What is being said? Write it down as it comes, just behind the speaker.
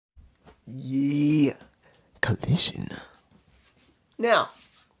Yeah, Collision. Now,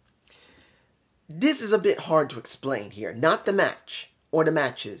 this is a bit hard to explain here. Not the match, or the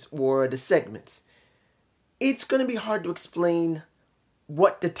matches, or the segments. It's going to be hard to explain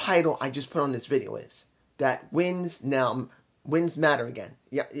what the title I just put on this video is. That wins matter again.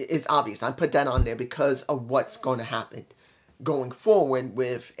 Yeah, it's obvious. I put that on there because of what's going to happen going forward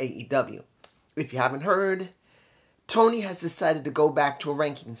with AEW. If you haven't heard, Tony has decided to go back to a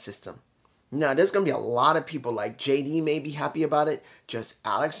ranking system. Now, there's going to be a lot of people like JD may be happy about it, just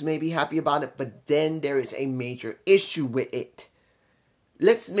Alex may be happy about it, but then there is a major issue with it.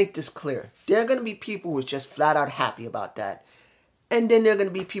 Let's make this clear. There are going to be people who are just flat out happy about that. And then there are going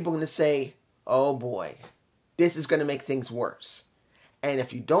to be people going to say, oh boy, this is going to make things worse. And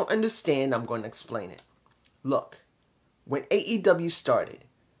if you don't understand, I'm going to explain it. Look, when AEW started,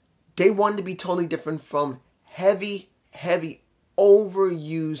 they wanted to be totally different from heavy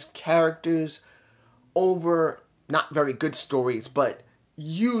overused characters, over not very good stories, but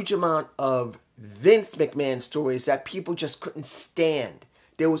huge amount of Vince McMahon stories that people just couldn't stand.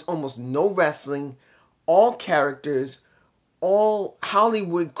 There was almost no wrestling, all characters, all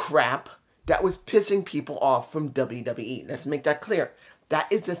Hollywood crap that was pissing people off from WWE. Let's make that clear.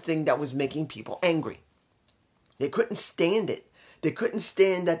 That is the thing that was making people angry. They couldn't stand it. They couldn't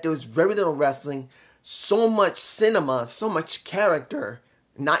stand that there was very little wrestling, so much cinema, so much character,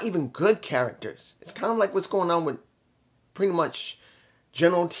 not even good characters. It's kind of like what's going on with pretty much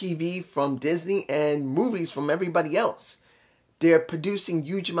general TV from Disney and movies from everybody else. They're producing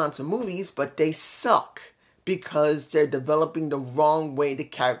huge amounts of movies, but they suck because they're developing the wrong way the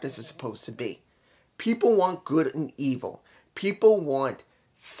characters are supposed to be. People want good and evil. People want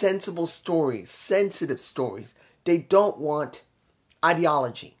sensible stories, sensitive stories. They don't want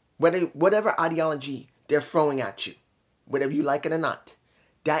ideology. Whatever ideology they're throwing at you, whether you like it or not.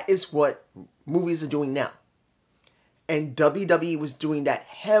 That is what movies are doing now. And WWE was doing that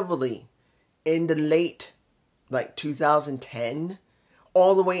heavily in the late, 2010,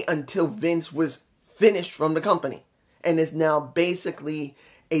 all the way until Vince was finished from the company. And is now basically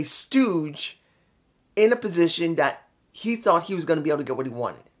a stooge in a position that he thought he was going to be able to get what he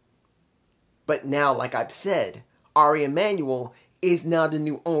wanted. But now, like I've said, Ari Emanuel is now the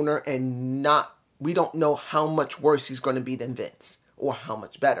new owner, and we don't know how much worse he's going to be than Vince, or how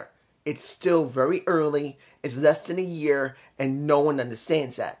much better. It's still very early, it's less than a year, and no one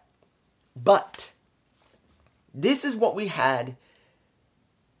understands that. But this is what we had.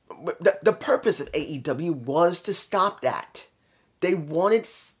 The purpose of AEW was to stop that. They wanted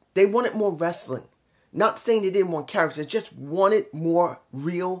more wrestling. Not saying they didn't want characters, just wanted more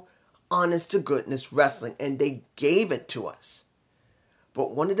real, honest to goodness wrestling, and they gave it to us.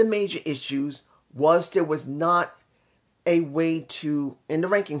 But one of the major issues was there was not a way to, in the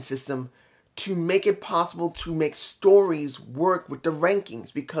ranking system, to make it possible to make stories work with the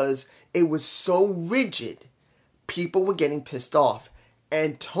rankings because it was so rigid. People were getting pissed off.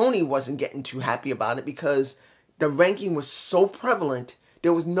 And Tony wasn't getting too happy about it because the ranking was so prevalent.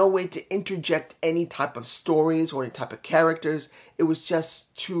 There was no way to interject any type of stories or any type of characters. It was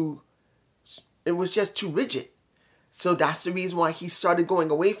just too rigid. So that's the reason why he started going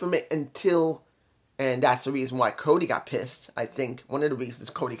away from it and that's the reason why Cody got pissed. I think one of the reasons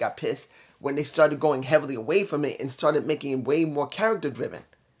Cody got pissed when they started going heavily away from it and started making it way more character driven.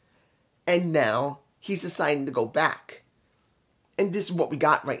 And now he's deciding to go back. And this is what we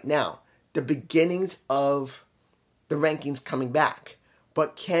got right now. The beginnings of the rankings coming back.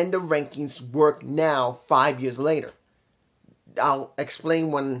 But can the rankings work now, 5 years later? I'll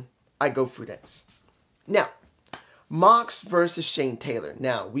explain when I go through this. Now, Mox versus Shane Taylor.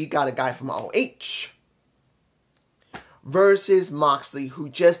 Now, we got a guy from OH versus Moxley, who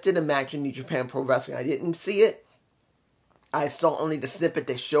just did a match in New Japan Pro Wrestling. I didn't see it. I saw only the snippet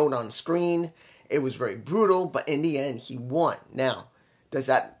they showed on screen. It was very brutal, but in the end, he won. Now, does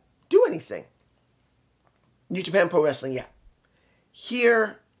that do anything? New Japan Pro Wrestling, yeah.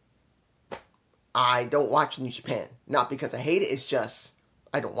 Here, I don't watch New Japan. Not because I hate it, it's just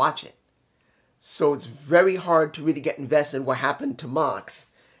I don't watch it. So it's very hard to really get invested in what happened to Mox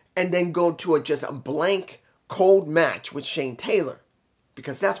and then go to just a blank, cold match with Shane Taylor.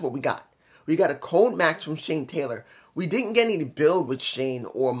 Because that's what we got. We got a cold match from Shane Taylor. We didn't get any build with Shane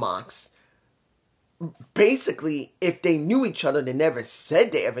or Mox. Basically, if they knew each other, they never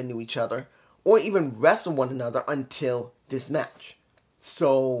said they ever knew each other or even wrestled one another until this match.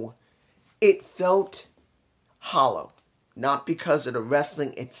 So it felt hollow. Not because of the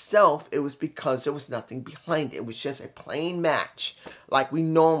wrestling itself, it was because there was nothing behind it. It was just a plain match like we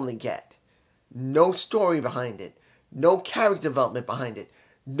normally get. No story behind it. No character development behind it.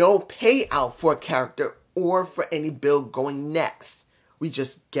 No payout for a character or for any build going next. We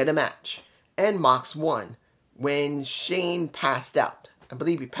just get a match. And Mox won when Shane passed out. I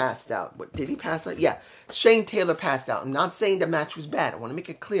believe he passed out. What, did he pass out? Yeah. Shane Taylor passed out. I'm not saying the match was bad. I want to make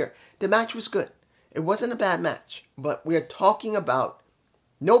it clear. The match was good. It wasn't a bad match. But we're talking about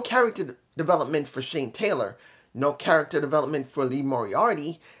no character development for Shane Taylor, no character development for Lee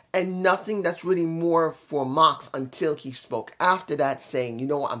Moriarty, and nothing that's really more for Mox until he spoke after that saying, you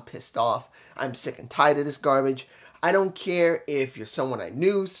know what, I'm pissed off. I'm sick and tired of this garbage. I don't care if you're someone I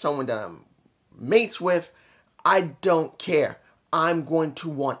knew, someone that I'm mates with. I don't care. I'm going to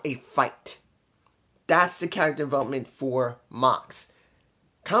want a fight. That's the character development for Mox.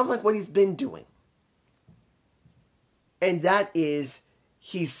 Kind of like what he's been doing. And that is,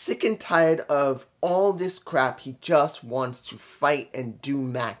 he's sick and tired of all this crap. He just wants to fight and do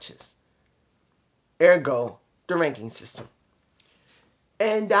matches. Ergo, the ranking system.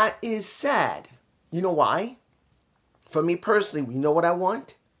 And that is sad. You know why? For me personally, you know what I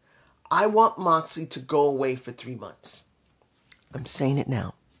want? I want Moxley to go away for 3 months. I'm saying it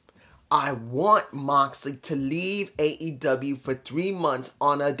now. I want Moxley to leave AEW for 3 months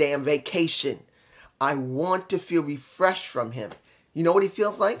on a damn vacation. I want to feel refreshed from him. You know what he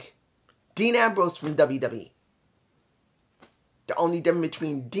feels like? Dean Ambrose from WWE. The only difference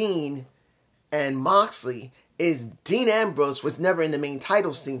between Dean and Moxley is Dean Ambrose was never in the main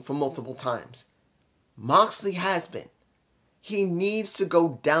title scene for multiple times. Moxley has been. He needs to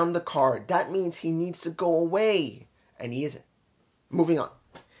go down the card. That means he needs to go away. And he isn't. Moving on.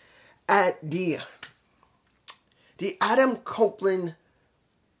 At the Adam Copeland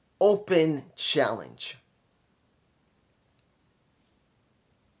Open Challenge.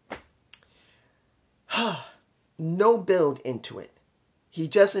 No build into it. He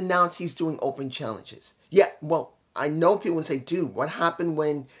just announced he's doing open challenges. Yeah, well, I know people would say, dude, what happened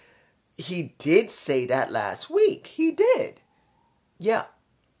when he did say that last week? He did. Yeah,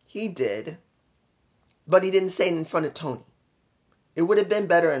 he did. But he didn't say it in front of Tony. It would have been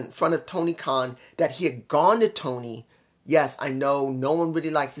better in front of Tony Khan that he had gone to Tony. Yes, I know no one really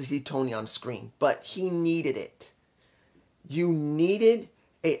likes to see Tony on screen, but he needed it. You needed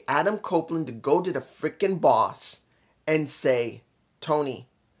a Adam Copeland to go to the freaking boss and say, Tony,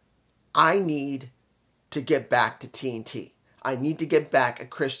 I need to get back to TNT. I need to get back a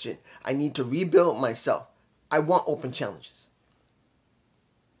Christian. I need to rebuild myself. I want open challenges.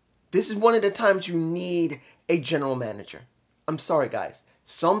 This is one of the times you need a general manager. I'm sorry, guys.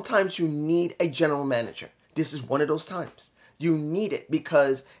 Sometimes you need a general manager. This is one of those times. You need it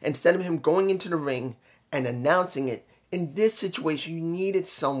because instead of him going into the ring and announcing it, in this situation, you needed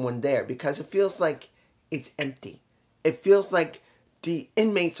someone there because it feels like it's empty. It feels like the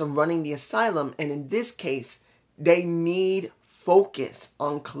inmates are running the asylum, and in this case, they need focus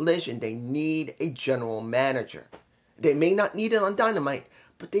on Collision. They need a general manager. They may not need it on Dynamite,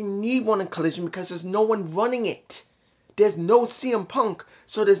 but they need one on Collision because there's no one running it. There's no CM Punk,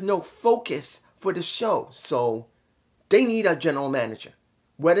 so there's no focus for the show. So they need a general manager.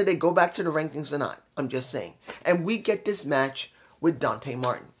 Whether they go back to the rankings or not, I'm just saying. And we get this match with Dante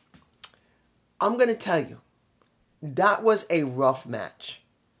Martin. I'm going to tell you, that was a rough match.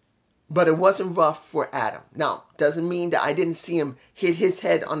 But it wasn't rough for Adam. Now, doesn't mean that I didn't see him hit his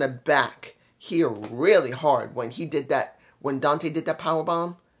head on the back here really hard when he did that, when Dante did that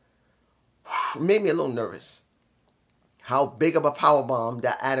powerbomb. It made me a little nervous. How big of a powerbomb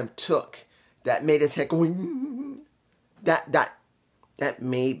that Adam took that made his head go, that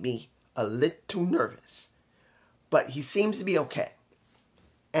made me a little nervous. But he seems to be okay.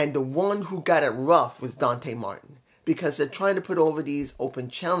 And the one who got it rough was Dante Martin. Because they're trying to put over these open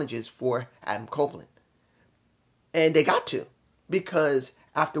challenges for Adam Copeland. And they got to. Because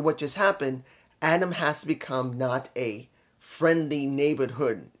after what just happened, Adam has to become not a friendly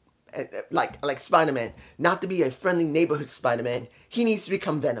neighborhood, like Spider-Man. Not to be a friendly neighborhood Spider-Man. He needs to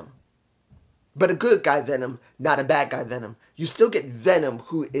become Venom. But a good guy Venom, not a bad guy Venom. You still get Venom,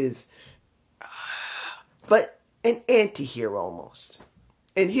 who is, but an anti-hero almost.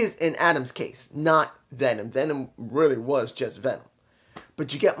 In Adam's case, not Venom. Venom really was just Venom.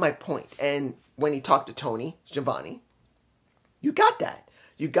 But you get my point. And when he talked to Tony Schiavone, you got that.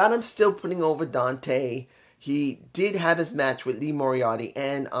 You got him still putting over Dante. He did have his match with Lee Moriarty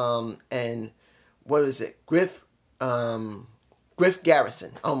and what was it? Griff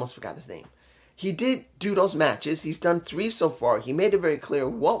Garrison. I almost forgot his name. He did do those matches. He's done 3 so far. He made it very clear.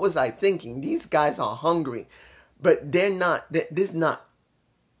 What was I thinking? These guys are hungry. But they're not. This is not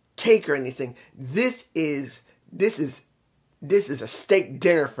cake or anything. This is a steak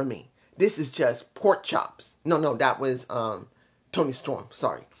dinner for me. This is just pork chops. No, that was Tony Storm,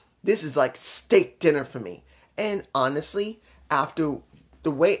 sorry. This is like steak dinner for me. And honestly, after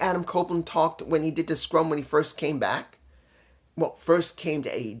the way Adam Copeland talked when he did the scrum when he first came back, first came to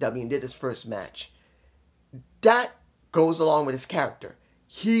AEW and did his first match, that goes along with his character.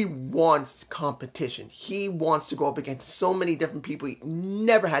 He wants competition. He wants to go up against so many different people he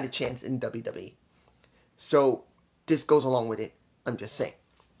never had a chance in WWE. So this goes along with it. I'm just saying.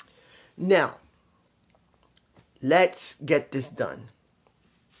 Now, let's get this done.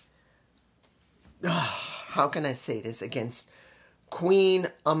 How can I say this against Queen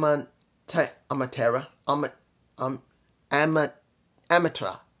Amatera?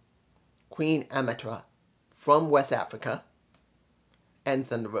 Queen Amatera from West Africa and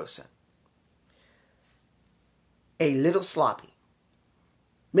Thunder Rosa. A little sloppy.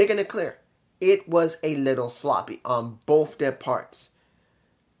 Making it clear, it was a little sloppy on both their parts.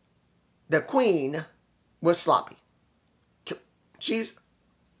 The Queen was sloppy. She's...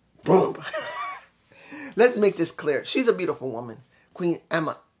 boom. Let's make this clear. She's a beautiful woman. Queen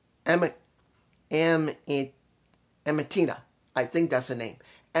Amatina. I think that's her name.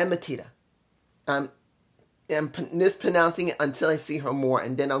 Amatina. I'm mispronouncing it until I see her more,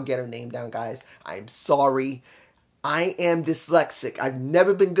 and then I'll get her name down, guys. I'm sorry. I am dyslexic. I've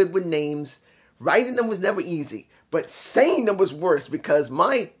never been good with names. Writing them was never easy, but saying them was worse because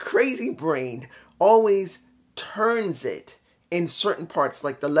my crazy brain always turns it in certain parts.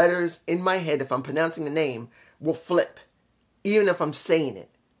 Like the letters in my head, if I'm pronouncing a name, will flip, even if I'm saying it.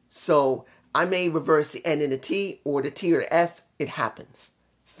 So I may reverse the N and the T, or the T or the S. It happens.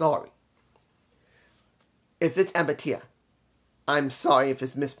 Sorry. If it's Abatia, I'm sorry if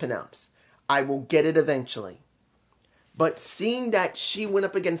it's mispronounced. I will get it eventually. But seeing that she went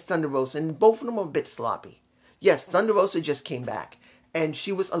up against Thunder Rosa, and both of them were a bit sloppy. Yes, Thunder Rosa just came back, and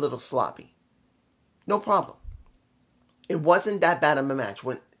she was a little sloppy. No problem. It wasn't that bad of a match.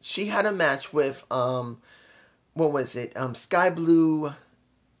 When she had a match with, Sky Blue,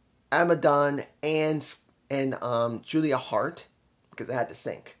 Amadon, and Julia Hart, because I had to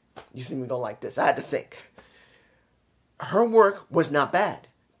think. You see me go like this. I had to think. Her work was not bad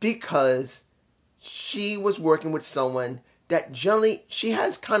because she was working with someone that generally she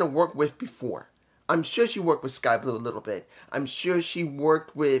has kind of worked with before. I'm sure she worked with Sky Blue a little bit. I'm sure she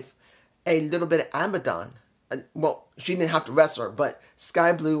worked with a little bit of Amadon. Well, she didn't have to wrestle her, but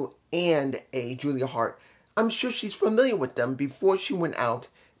Sky Blue and a Julia Hart, I'm sure she's familiar with them. Before she went out,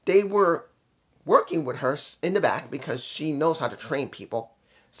 they were working with her in the back because she knows how to train people.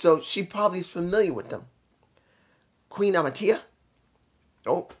 So she probably is familiar with them. Queen Amatia,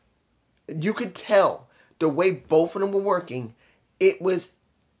 you could tell the way both of them were working, it was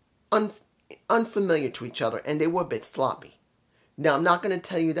unfamiliar to each other, and they were a bit sloppy. Now, I'm not going to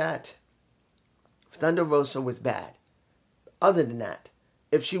tell you that Thunder Rosa was bad. Other than that,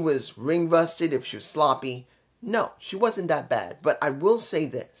 if she was ring rusted, if she was sloppy, no, she wasn't that bad. But I will say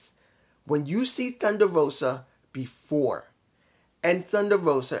this. When you see Thunder Rosa before and Thunder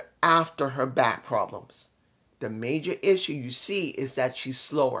Rosa after her back problems, the major issue you see is that she's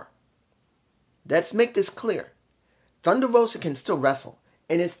slower. Let's make this clear. Thunder Rosa can still wrestle.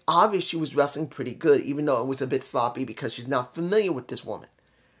 And it's obvious she was wrestling pretty good, even though it was a bit sloppy because she's not familiar with this woman.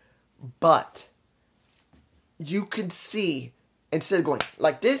 But you could see, instead of going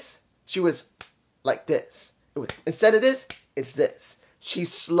like this, she was like this. Instead of this, it's this.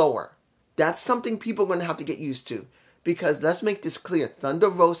 She's slower. That's something people are going to have to get used to. Because let's make this clear. Thunder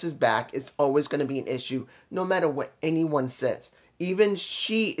Rosa's back is always going to be an issue no matter what anyone says. Even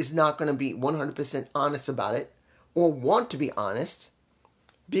she is not going to be 100% honest about it or want to be honest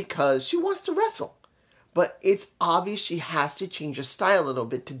because she wants to wrestle. But it's obvious she has to change her style a little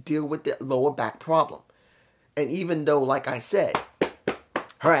bit to deal with the lower back problem. And even though, like I said,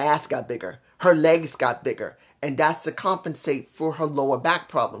 her ass got bigger, her legs got bigger, and that's to compensate for her lower back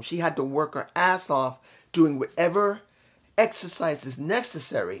problem. She had to work her ass off doing whatever exercise is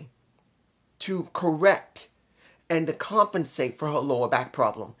necessary to correct and to compensate for her lower back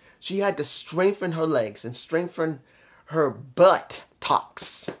problem. She had to strengthen her legs and strengthen her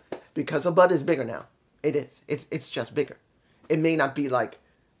buttocks because her butt is bigger now. It is. It's just bigger. It may not be like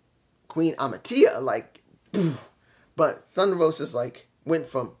Queen Amatia, like boom, but Thunder Rosa's like went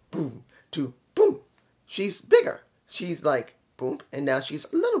from boom to boom. She's bigger. She's like boom, and now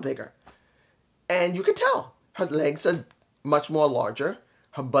she's a little bigger. And you can tell her legs are much more larger.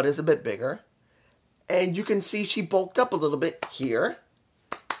 Her butt is a bit bigger. And you can see she bulked up a little bit here.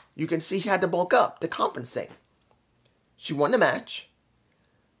 You can see she had to bulk up to compensate. She won the match.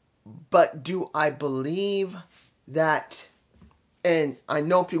 But do I believe that... And I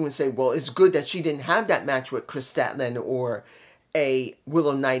know people would say, well, it's good that she didn't have that match with Chris Statlander or a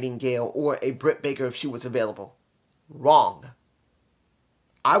Willow Nightingale or a Britt Baker if she was available. Wrong.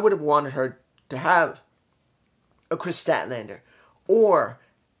 I would have wanted her to have a Chris Statlander or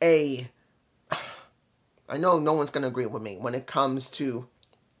a... I know no one's going to agree with me when it comes to...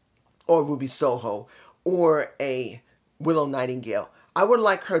 or Ruby Soho or a Willow Nightingale. I would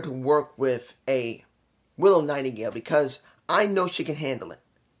like her to work with a Willow Nightingale because I know she can handle it.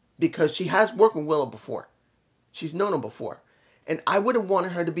 Because she has worked with Willow before. She's known her before. And I would have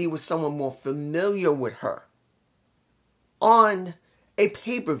wanted her to be with someone more familiar with her on a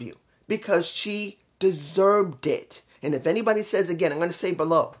pay-per-view because she deserved it. And if anybody says again, I'm going to say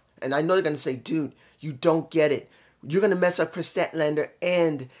below, and I know they're going to say, dude, you don't get it. You're going to mess up Chris Statlander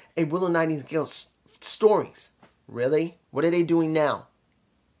and a Willow Nightingale stories. Really? What are they doing now?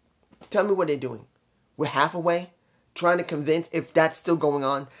 Tell me what they're doing. We're half away trying to convince, if that's still going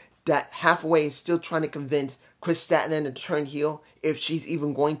on, that halfway is still trying to convince Chris Statlander to turn heel, if she's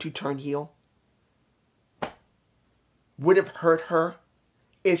even going to turn heel. Would have hurt her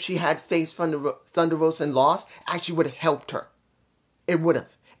if she had faced Thunder Rosa and lost. Actually would have helped her. It would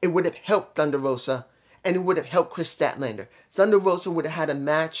have. It would have helped Thunder Rosa, and it would have helped Chris Statlander. Thunder Rosa would have had a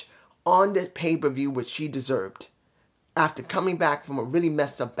match on the pay-per-view which she deserved. After coming back from a really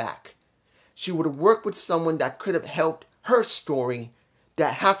messed up back. She would have worked with someone that could have helped her story,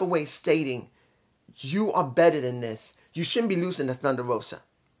 that halfway stating, you are better than this. You shouldn't be losing to Thunder Rosa.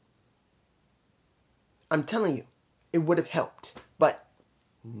 I'm telling you, it would have helped. But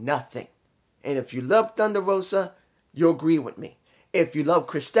nothing. And if you love Thunder Rosa, you'll agree with me. If you love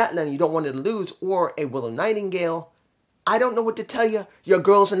Chris Statlander and you don't want her to lose, or a Willow Nightingale, I don't know what to tell you. Your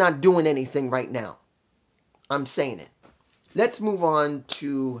girls are not doing anything right now. I'm saying it. Let's move on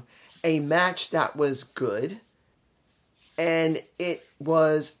to a match that was good. And it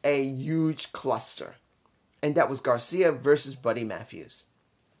was a huge cluster. And that was Garcia versus Buddy Matthews.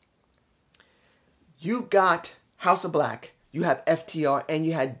 You got House of Black, you have FTR, and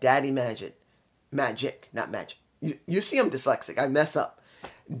you had Daddy Magic. Not Magic. You see I'm dyslexic. I mess up.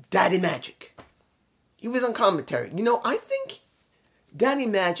 Daddy Magic. He was on commentary. You know, I think Daddy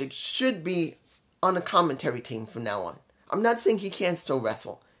Magic should be on a commentary team from now on. I'm not saying he can't still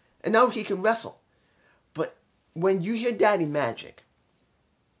wrestle. And now he can wrestle. But when you hear Daddy Magic,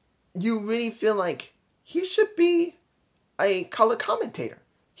 you really feel like he should be a color commentator.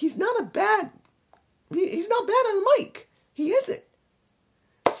 He's not bad on the mic. He isn't.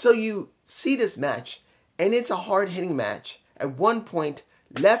 So you see this match, and it's a hard-hitting match. At one point,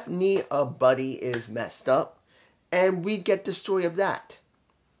 left knee of Buddy is messed up, and we get the story of that.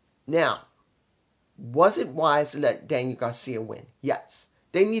 Now, was it wise to let Daniel Garcia win? Yes.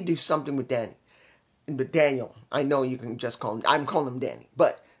 They need to do something with Danny. But Daniel, I know you can just call him, I'm calling him Danny.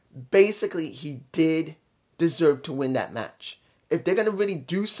 But basically, he did deserve to win that match. If they're going to really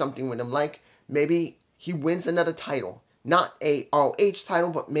do something with him, like maybe he wins another title. Not a ROH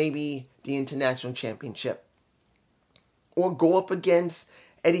title, but maybe the International Championship. Or go up against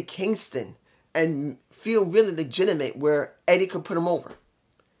Eddie Kingston and feel really legitimate where Eddie could put him over.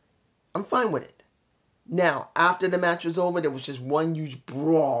 I'm fine with it. Now, after the match was over, there was just one huge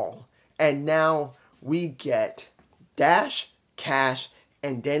brawl. And now we get Dash, Cash,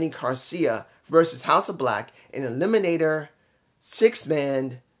 and Danny Garcia versus House of Black in Eliminator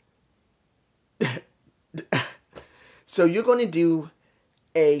 6-man. So you're going to do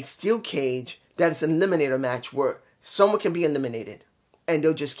a steel cage that is an eliminator match where someone can be eliminated. And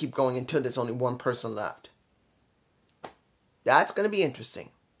they'll just keep going until there's only one person left. That's going to be interesting.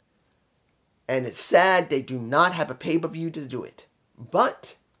 And it's sad they do not have a pay-per-view to do it.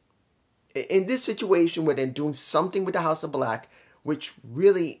 But in this situation where they're doing something with the House of Black, which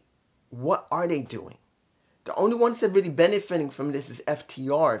really, what are they doing? The only ones that are really benefiting from this is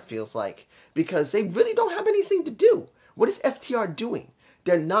FTR, it feels like. Because they really don't have anything to do. What is FTR doing?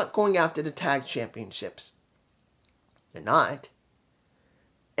 They're not going after the tag championships. They're not.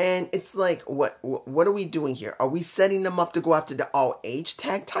 And it's like, what are we doing here? Are we setting them up to go after the All-Age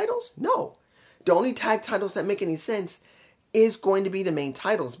tag titles? No. The only tag titles that make any sense is going to be the main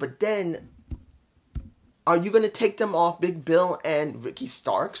titles. But then, are you going to take them off Big Bill and Ricky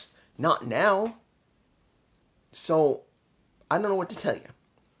Starks? Not now. So, I don't know what to tell you.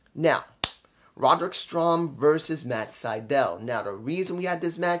 Now, Roderick Strong versus Matt Sydal. Now, the reason we had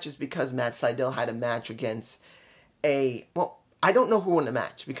this match is because Matt Sydal had a match against I don't know who won the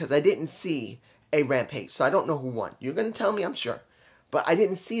match because I didn't see a Rampage. So, I don't know who won. You're going to tell me, I'm sure. But I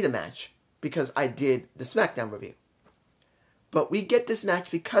didn't see the match because I did the SmackDown review. But we get this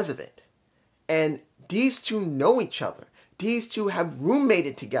match because of it. And these two know each other. These two have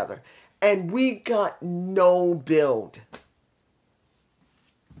roommated together. And we got no build.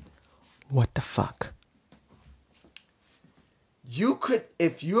 What the fuck? You could,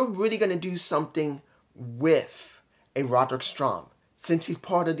 if you're really going to do something with a Roderick Strong, since he's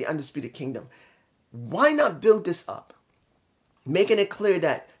part of the Undisputed Kingdom, why not build this up? Making it clear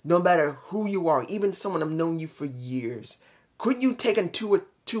that no matter who you are, even someone I've known you for years, couldn't you take in 2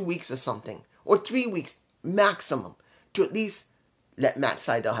 weeks or something, or 3 weeks maximum, to at least let Matt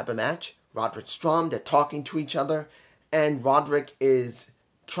Sydal have a match? Roderick Strong, they're talking to each other, and Roderick is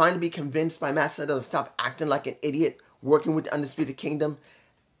trying to be convinced by Matt Sydal to stop acting like an idiot, working with the Undisputed Kingdom,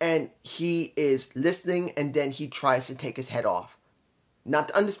 and he is listening, and then he tries to take his head off. Not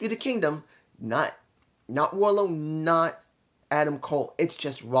the Undisputed Kingdom, not Warlow, not Adam Cole, it's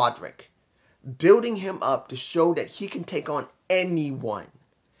just Roderick. Building him up to show that he can take on anyone,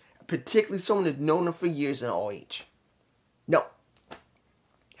 particularly someone who's known him for years in ROH. No.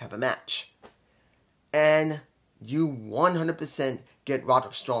 Have a match. And you 100% get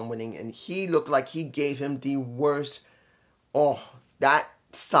Roderick Strong winning, and he looked like he gave him the worst. Oh, that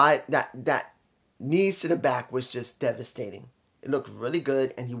side, that knees to the back was just devastating. It looked really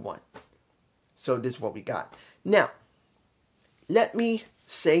good, and he won. So this is what we got. Now, let me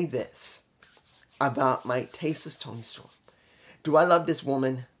say this about my tasteless Toni Storm. Do I love this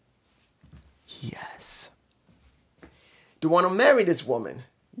woman? Yes. Do I want to marry this woman?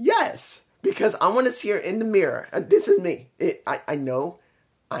 Yes. Because I want to see her in the mirror. And this is me. I know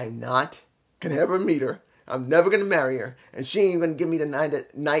I'm not going to ever meet her. I'm never going to marry her. And she ain't going to give me the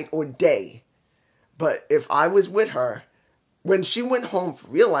night or day. But if I was with her, when she went home for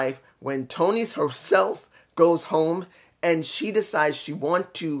real life, when Toni herself goes home and she decides she wants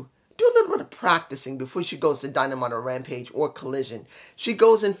to do a little bit of practicing before she goes to Dynamite or Rampage or Collision, she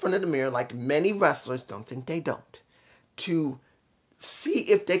goes in front of the mirror like many wrestlers, don't think they don't, to see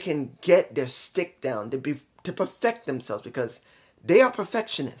if they can get their stick down, to perfect themselves, because they are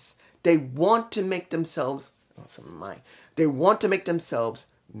perfectionists. They want to make themselves, they want to make themselves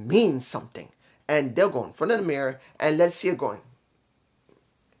mean something. And they'll go in front of the mirror and let's see her going.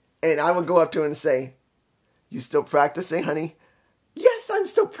 And I would go up to her and say, "You still practicing, honey?" "Yes, I'm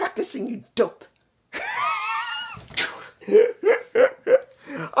still practicing, you dope."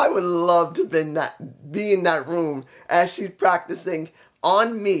 I would love to be in that room as she's practicing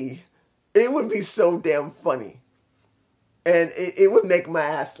on me. It would be so damn funny. And it would make my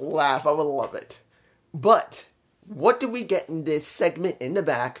ass laugh. I would love it. But what do we get in this segment in the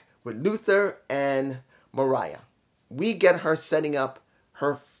back with Luther and Mariah? We get her setting up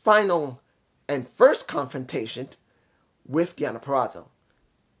her final and first confrontation with Deonna Purrazzo.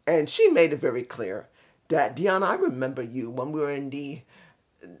 And she made it very clear that, "Deonna, I remember you when we were in the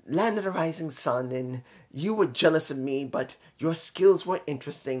Land of the Rising Sun, and you were jealous of me, but your skills were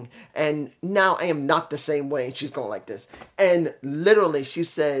interesting, and now I am not the same way." And she's going like this. And literally she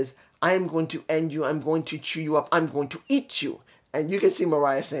says, "I am going to end you, I'm going to chew you up, I'm going to eat you." And you can see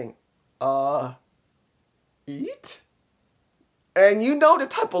Mariah saying, eat? And you know the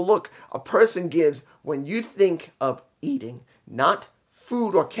type of look a person gives when you think of eating, not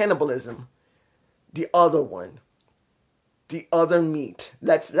food or cannibalism, the other one. The other meat.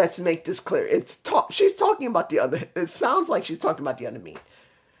 Let's make this clear. She's talking about the other. It sounds like she's talking about the other meat.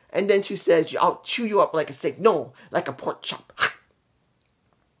 And then she says, "I'll chew you up like a steak." No, like a pork chop.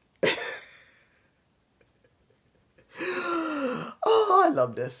 Oh, I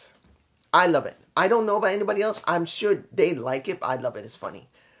love this. I love it. I don't know about anybody else. I'm sure they like it, but I love it. It's funny.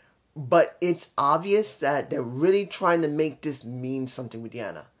 But it's obvious that they're really trying to make this mean something with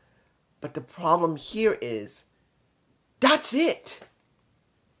Deonna. But the problem here is, that's it.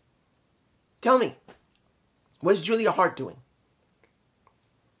 Tell me, what's Julia Hart doing?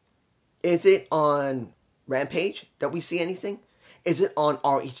 Is it on Rampage that we see anything? Is it on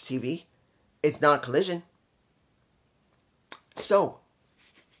RHTV? It's not Collision. So,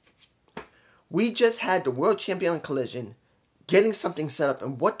 we just had the world champion on Collision getting something set up.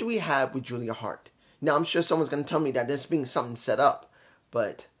 And what do we have with Julia Hart? Now, I'm sure someone's going to tell me that there's being something set up.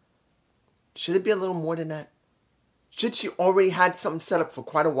 But should it be a little more than that? Should she already had something set up for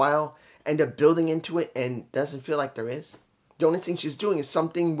quite a while and they're building into it and doesn't feel like there is? The only thing she's doing is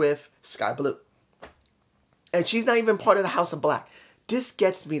something with Sky Blue. And she's not even part of the House of Black. This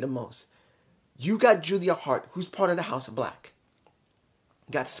gets me the most. You got Julia Hart, who's part of the House of Black.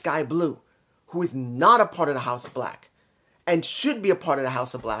 You got Sky Blue, who is not a part of the House of Black and should be a part of the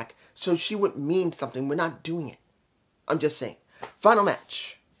House of Black, so she would mean something. We're not doing it. I'm just saying. Final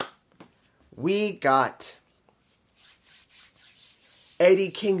match. We got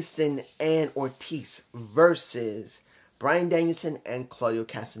Eddie Kingston and Ortiz versus Bryan Danielson and Claudio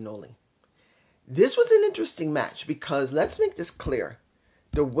Castagnoli. This was an interesting match because, let's make this clear,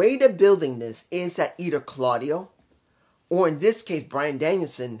 The way they're building this is that either Claudio, or in this case, Bryan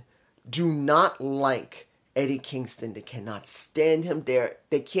Danielson, do not like Eddie Kingston. They cannot stand him.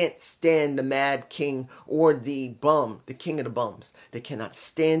 They can't stand the Mad King or the Bum, the King of the Bums. They cannot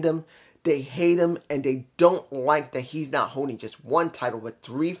stand him. They hate him, and they don't like that he's not holding just one title, but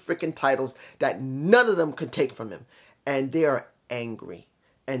 3 freaking titles that none of them could take from him. And they are angry,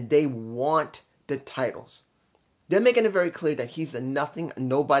 and they want the titles. They're making it very clear that he's a nothing, a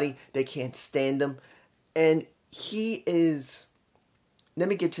nobody. They can't stand him. And he is, let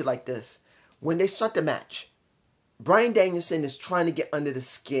me get to it like this. When they start the match, Bryan Danielson is trying to get under the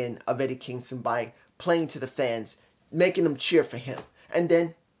skin of Eddie Kingston by playing to the fans, making them cheer for him. And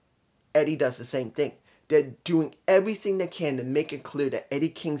then Eddie does the same thing. They're doing everything they can to make it clear that Eddie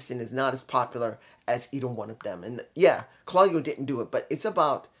Kingston is not as popular as either one of them. And yeah, Claudio didn't do it, but it's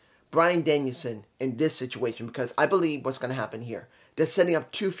about Bryan Danielson in this situation, because I believe what's going to happen here. They're setting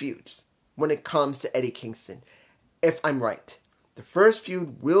up 2 feuds when it comes to Eddie Kingston, if I'm right. The first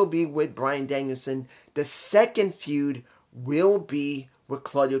feud will be with Bryan Danielson. The second feud will be with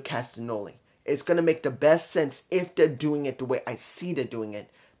Claudio Castagnoli. It's going to make the best sense if they're doing it the way I see they're doing it,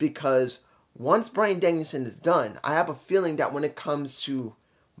 because once Bryan Danielson is done, I have a feeling that when it comes to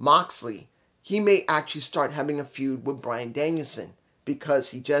Moxley, he may actually start having a feud with Bryan Danielson, because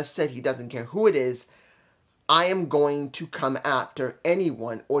he just said he doesn't care who it is. I am going to come after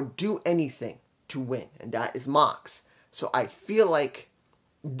anyone or do anything to win, and that is Mox. So I feel like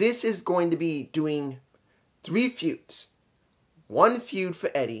this is going to be doing 3 feuds. 1 feud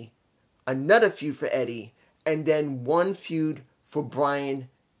for Eddie, another feud for Eddie, and then 1 feud for Bryan,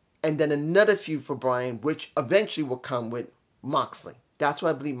 and then another feud for Bryan, which eventually will come with Moxley. That's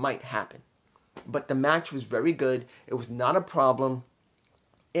what I believe might happen. But the match was very good. It was not a problem.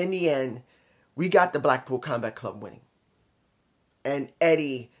 In the end, we got the Blackpool Combat Club winning. And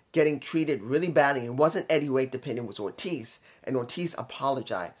Eddie getting treated really badly. It wasn't Eddie who ate the pin, it was Ortiz. And Ortiz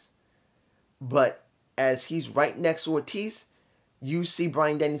apologized. But as he's right next to Ortiz, you see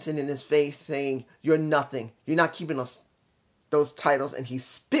Bryan Danielson in his face saying, "You're nothing. You're not keeping those titles." And he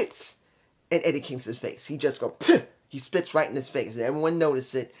spits in Eddie Kingston's face. He just goes, "Pfft." He spits right in his face. And everyone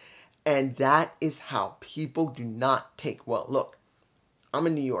noticed it. And that is how people do not take well. Look, I'm a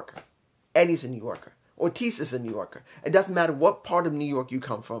New Yorker. Eddie's a New Yorker. Ortiz is a New Yorker. It doesn't matter what part of New York you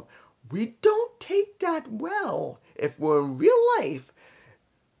come from. We don't take that well. If we're in real life,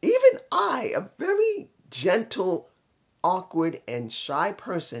 even I, a very gentle, awkward, and shy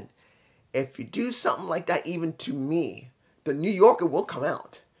person, if you do something like that even to me, the New Yorker will come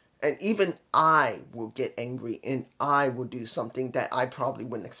out. And even I will get angry, and I will do something that I probably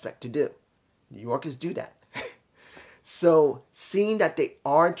wouldn't expect to do. New Yorkers do that. So, seeing that they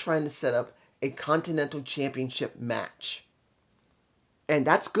are trying to set up a Continental Championship match, and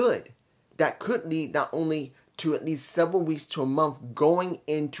that's good. That could lead not only to at least several weeks to a month going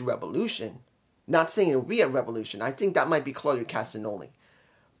into Revolution. Not saying it will be a Revolution. I think that might be Claudio Castagnoli.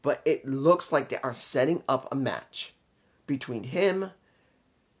 But it looks like they are setting up a match between him,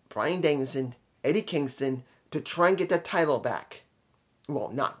 Bryan Danielson, Eddie Kingston, to try and get that title back.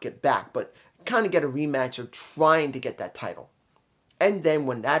 Well, not get back, but kind of get a rematch of trying to get that title. And then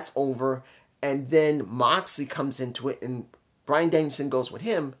when that's over, and then Moxley comes into it, and Bryan Danielson goes with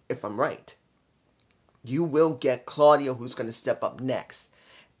him, if I'm right, you will get Claudio, who's going to step up next.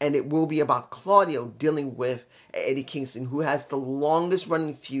 And it will be about Claudio dealing with Eddie Kingston, who has the longest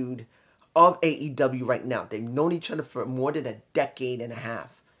running feud of AEW right now. They've known each other for more than a decade and a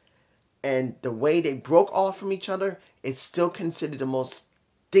half. And the way they broke off from each other is still considered the most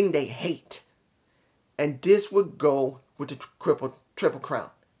thing they hate. And this would go with the Triple Crown.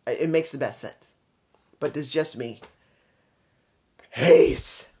 It makes the best sense. But this is just me.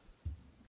 Peace.